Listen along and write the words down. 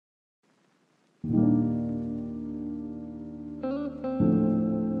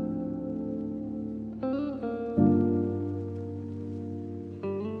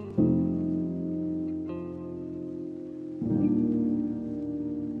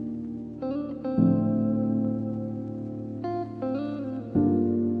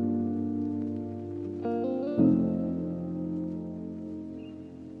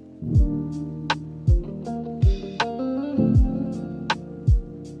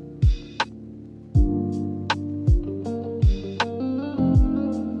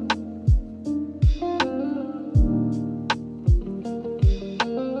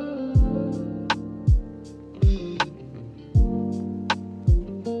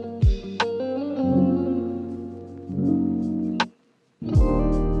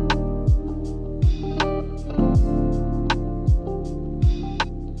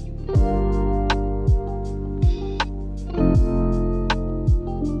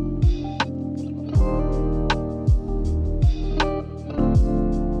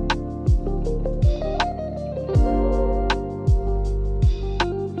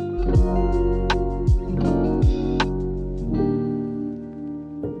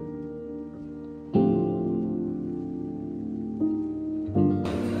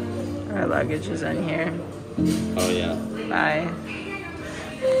luggage is in here. Oh yeah. Bye.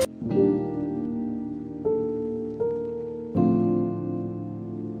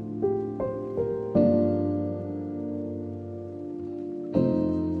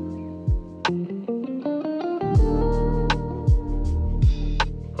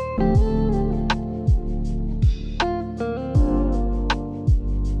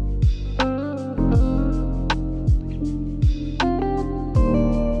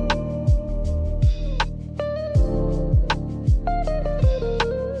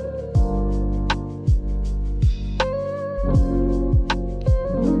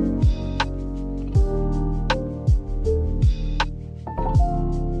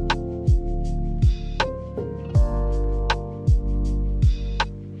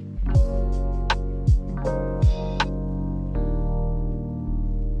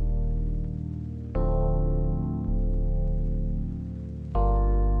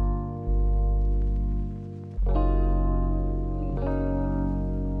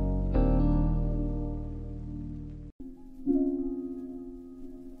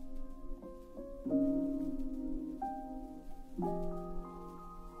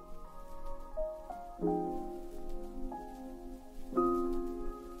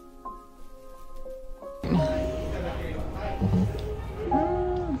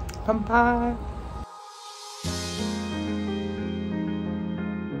 Bye.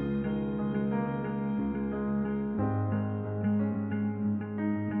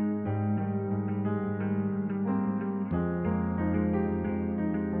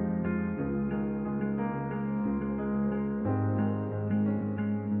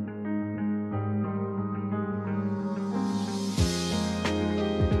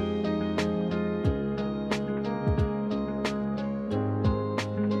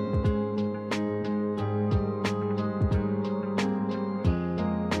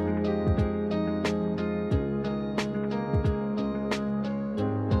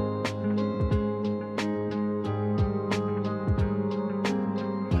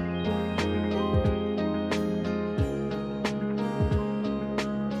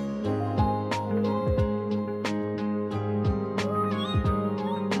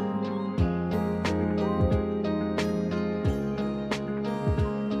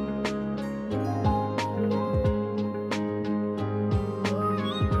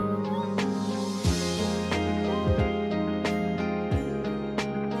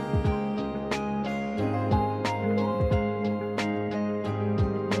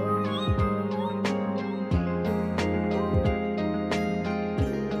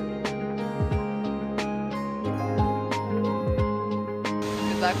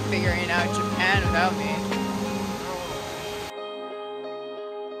 Good luck figuring out Japan without me.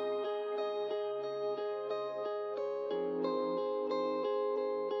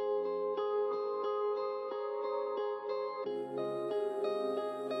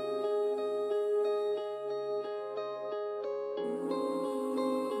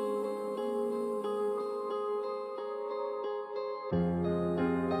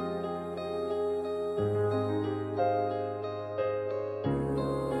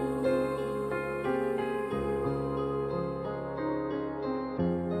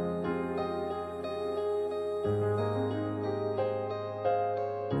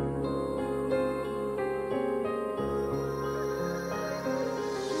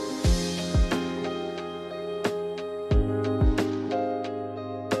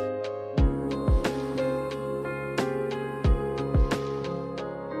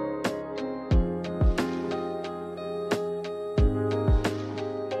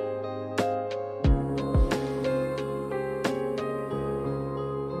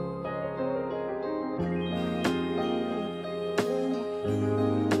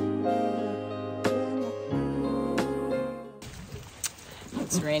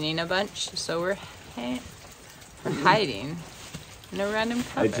 It's raining a bunch, so we're hiding in a random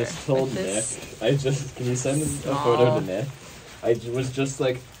cover. I just told Nick. Can you send a photo to Nick? I was just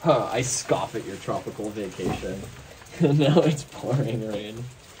like, I scoff at your tropical vacation. And now it's pouring rain.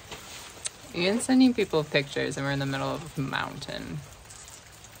 Ian's sending people pictures and we're in the middle of a mountain.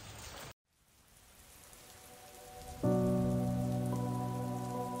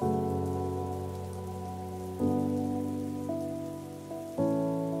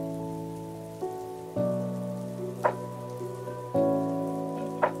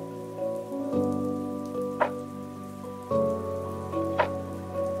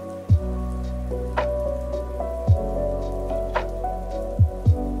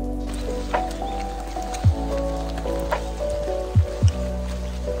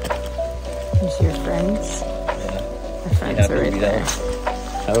 Your friends? Yeah. My friends are right there.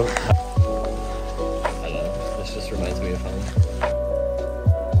 How beautiful.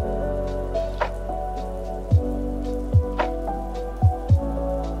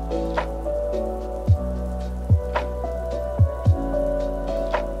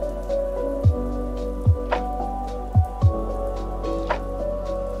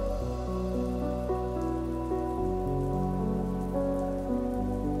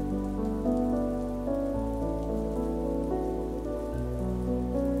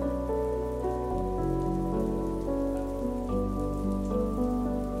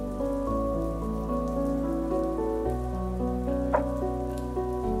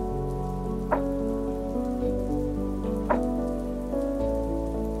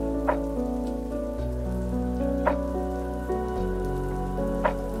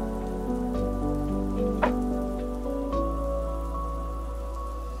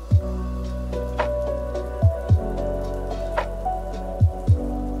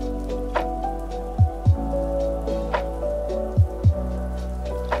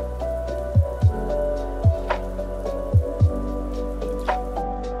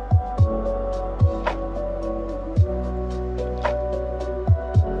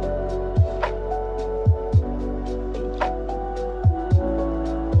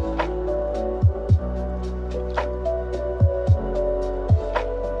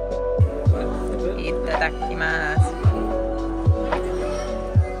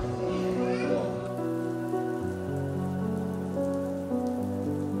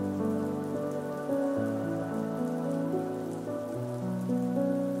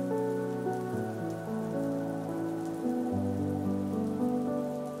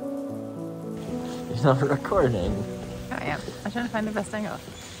 You're not recording. I am. I'm trying to find the best angle.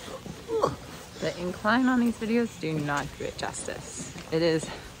 The incline on these videos do not do it justice. It is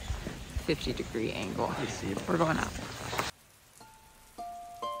 50-degree angle. We're going up.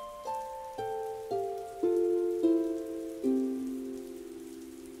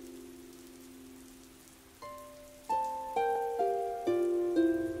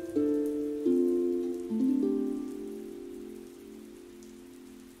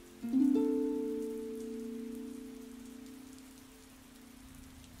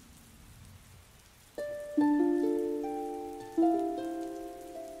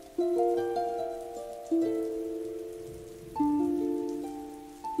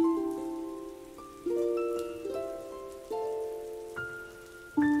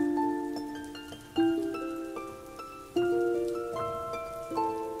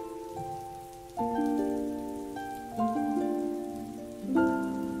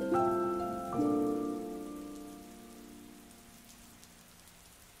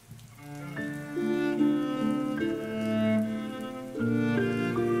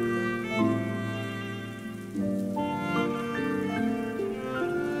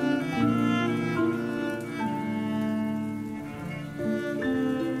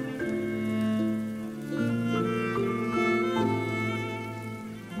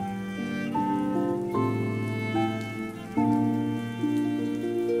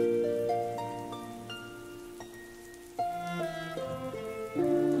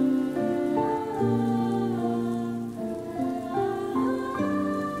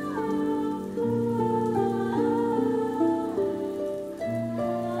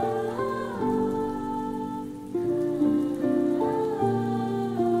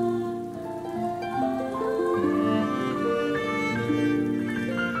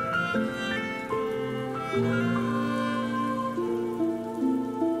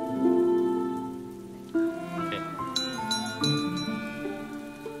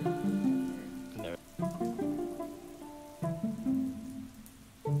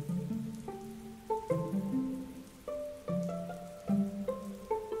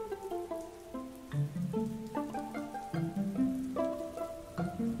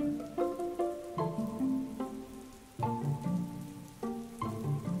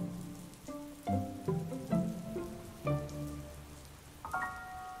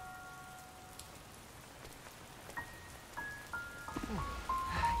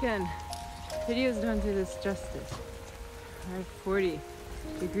 Again, videos don't do this justice. Our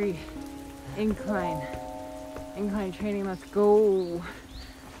 40-degree incline training, let's go.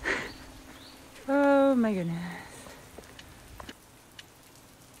 Oh my goodness.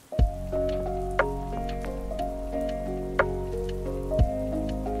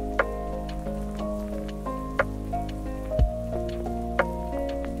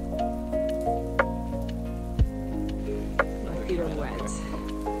 My feet are wet.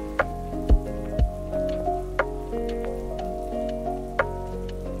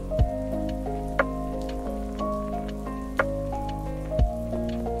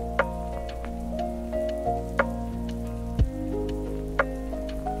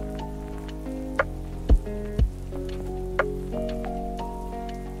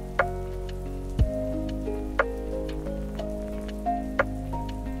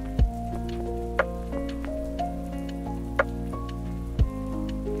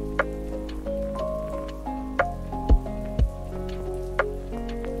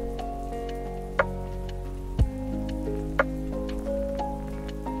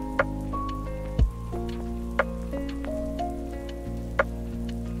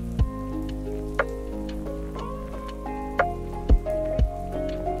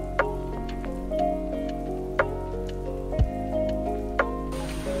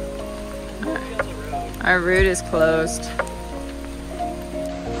 Our route is closed. I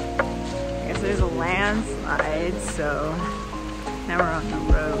guess there's a landslide, so now we're on the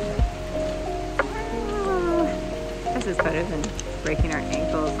road. I guess it's better than breaking our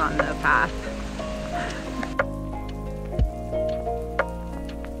ankles on the path.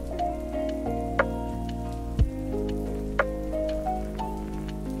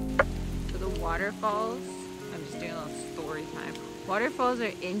 So the waterfalls, I'm just doing a little story time. Waterfalls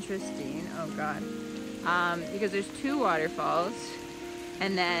are interesting, oh God, because there's two waterfalls,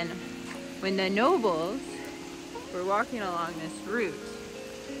 and then when the nobles were walking along this route,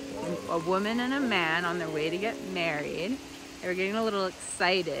 a woman and a man on their way to get married, they were getting a little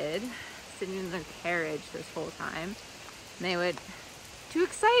excited, sitting in their carriage this whole time, and they would, too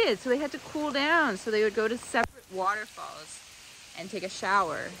excited, so they had to cool down, so they would go to separate waterfalls and take a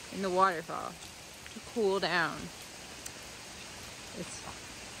shower in the waterfall to cool down. It's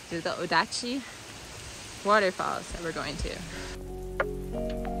the Odachi waterfalls that we're going to.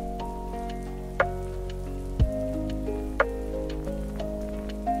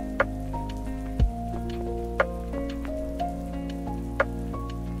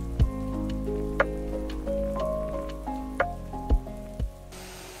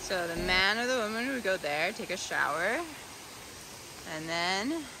 So the man or the woman would go there, take a shower, and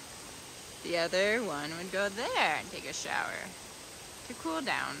then the other one would go there and take a shower to cool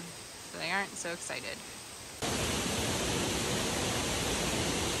down, so they aren't so excited.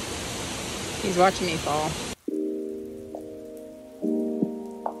 He's watching me fall.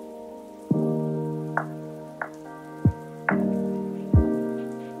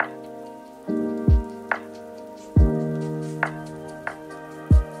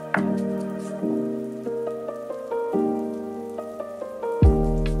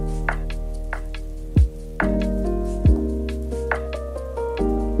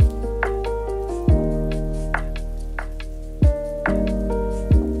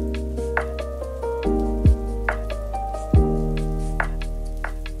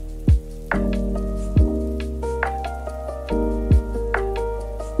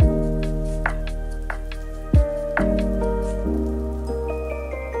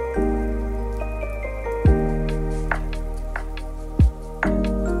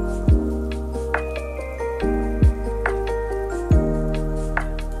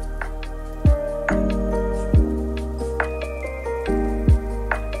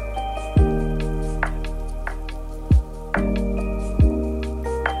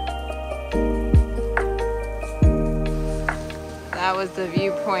 That was the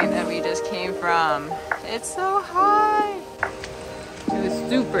viewpoint that we just came from. It's so high. It was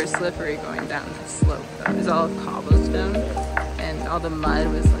super slippery going down the slope though. It was all cobblestone and all the mud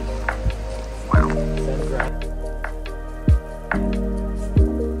was like, wow.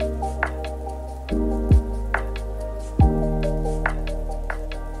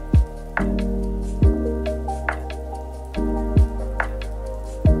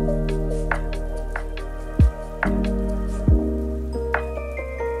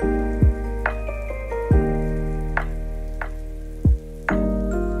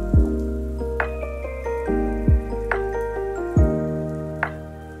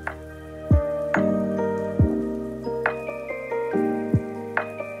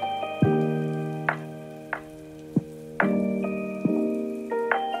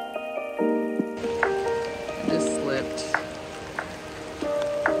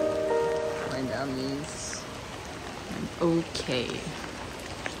 Okay.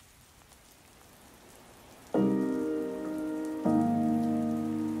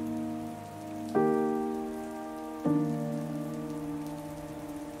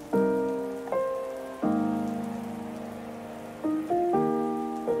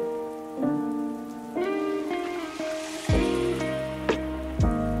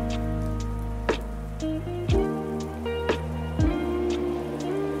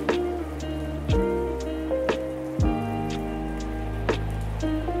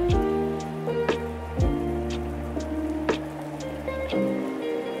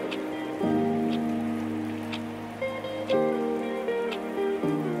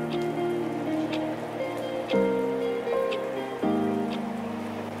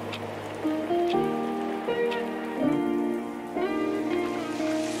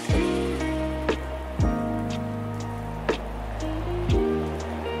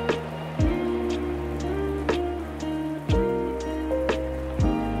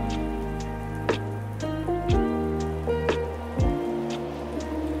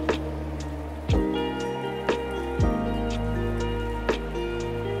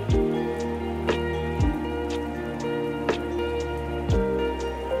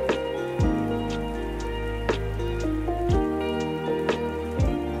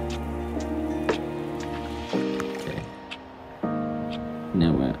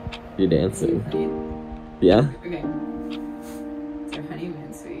 Now what? You're dancing. Honey. Yeah? Okay. It's our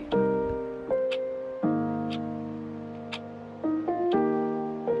honeymoon suite.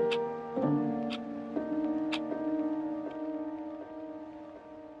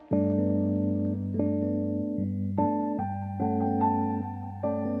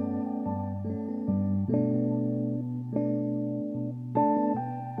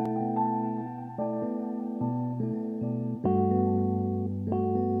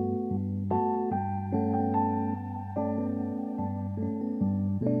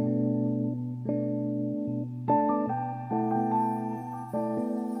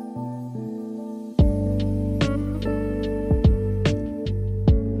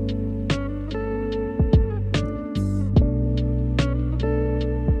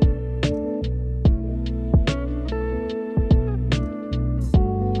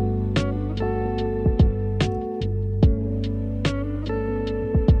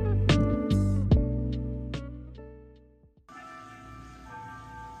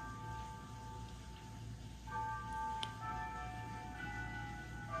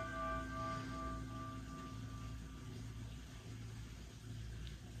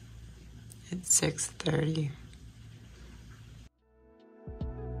 It's 6:30.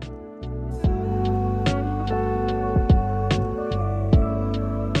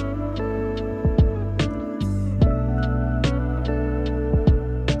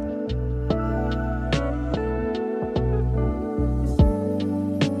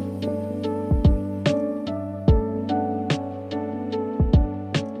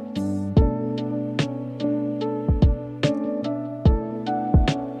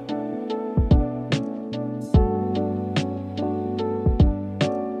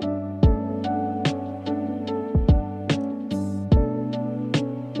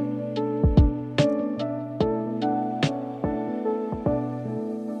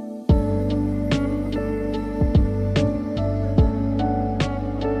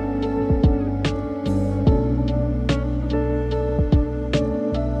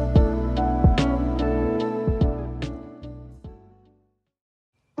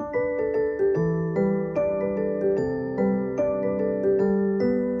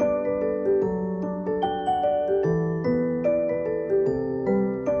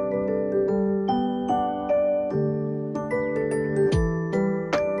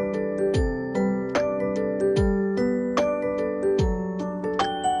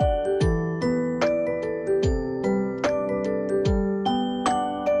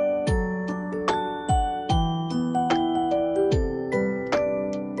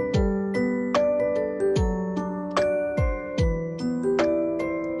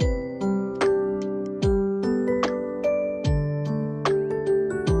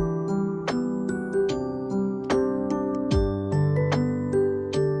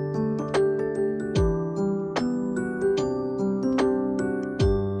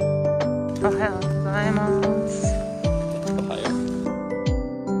 Ohayou gozaimasu.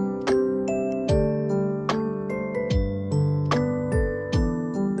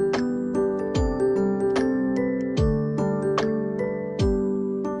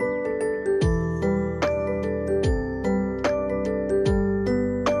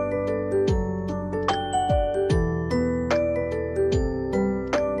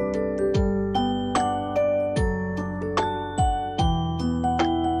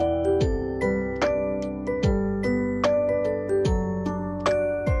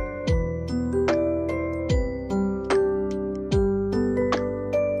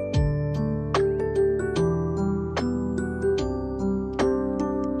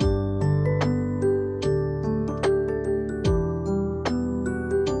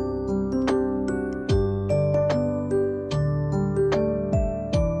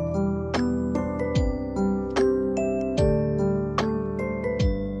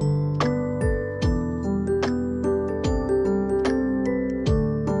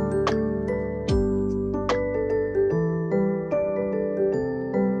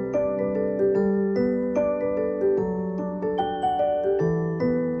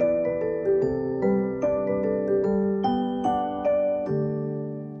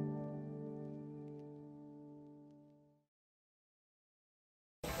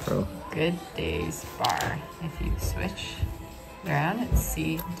 Good Days bar. If you switch around, it's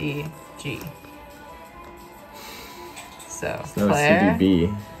C, D, G. So, No, Claire.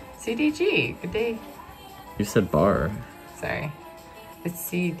 CDB. CDG. Good day. You said bar. Sorry. It's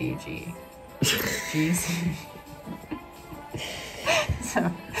CDG. GC.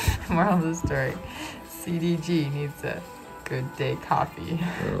 So, moral of the story, CDG needs a Good Day coffee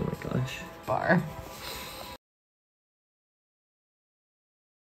Oh my gosh. bar.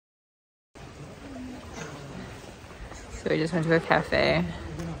 So we just went to a cafe.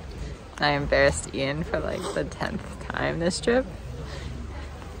 I embarrassed Ian for like the 10th time this trip.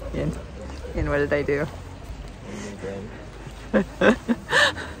 Ian, what did I do? I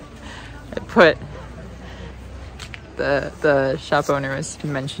put the shop owner was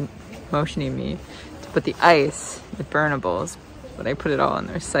motioning me to put the ice, the burnables, but I put it all in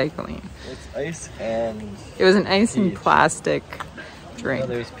the recycling. It's ice and it was an ice peach. and plastic drink. No,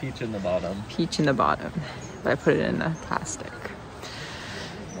 there's peach in the bottom. Peach in the bottom, but I put it in the plastic.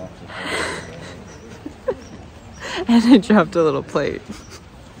 And I dropped a little plate.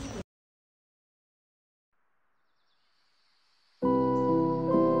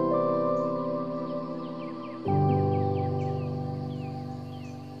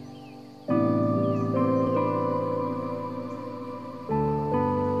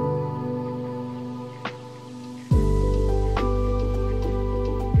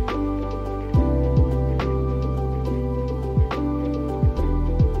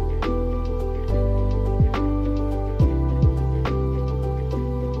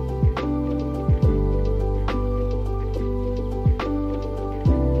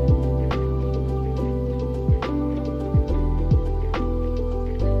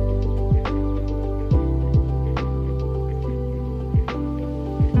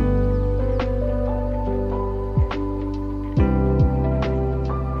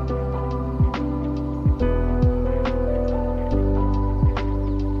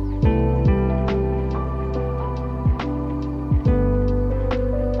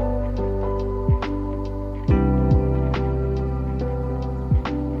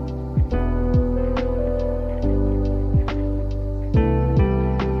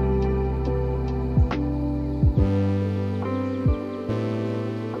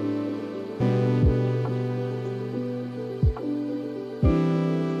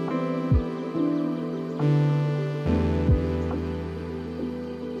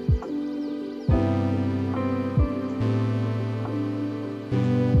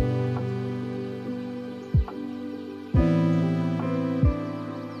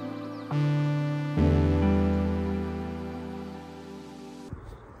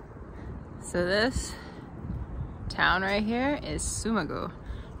 So this town right here is Tsumago,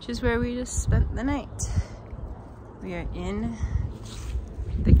 which is where we just spent the night. We are in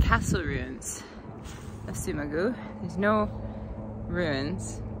the castle ruins of Tsumago. There's no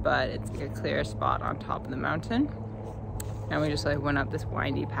ruins, but it's like a clear spot on top of the mountain. And we just like went up this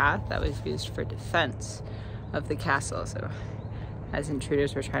windy path that was used for defense of the castle. So as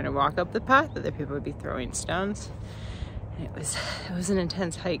intruders were trying to walk up the path, other people would be throwing stones. And it was an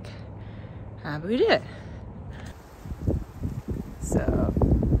intense hike. But we did it. So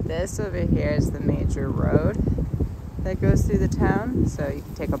this over here is the major road that goes through the town. So you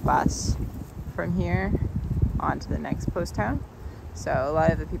can take a bus from here on to the next post town. So a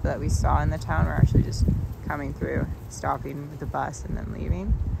lot of the people that we saw in the town were actually just coming through, stopping with the bus and then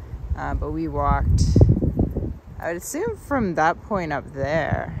leaving. But we walked, I would assume from that point up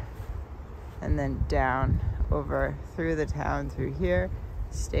there and then down over through the town through here.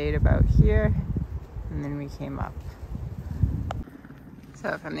 Stayed about here, and then we came up.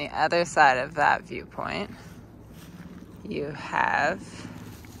 So from the other side of that viewpoint, you have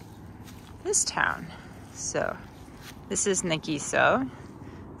this town. So this is Nagiso.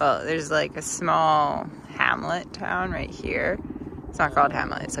 Well, there's like a small hamlet town right here. It's not called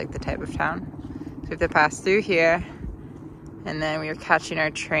hamlet, it's like the type of town. So we have to pass through here, and then we were catching our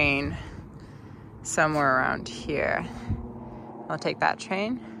train somewhere around here. I'll take that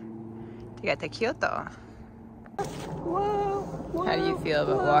train to get to Kyoto. How do you feel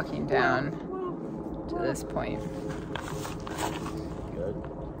about walking down to this point? Good.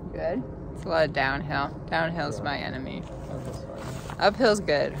 Good? It's a lot of downhill. Downhill's my enemy. Uphill's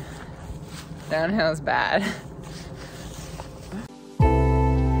good. Downhill's bad.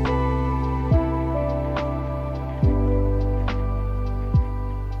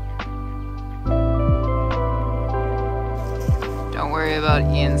 About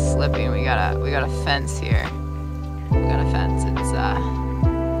Ian slipping, we got a fence here. We got a fence. It's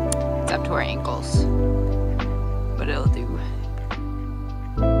up to our ankles, but it'll do.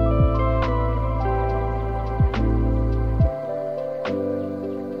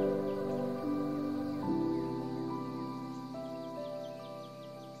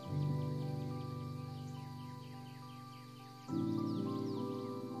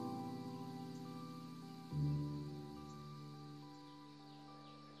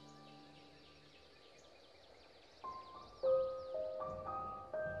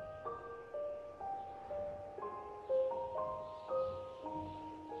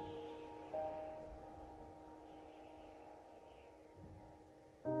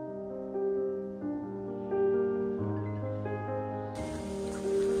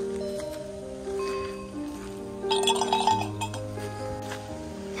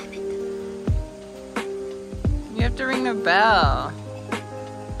 have to ring the bell.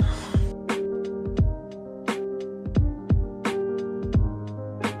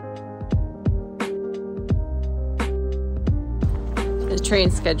 The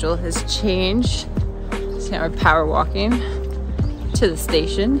train schedule has changed. So now we're power walking to the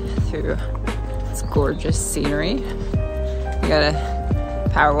station through this gorgeous scenery. You gotta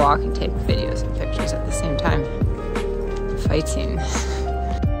power walk and take videos and pictures at the same time. Fighting.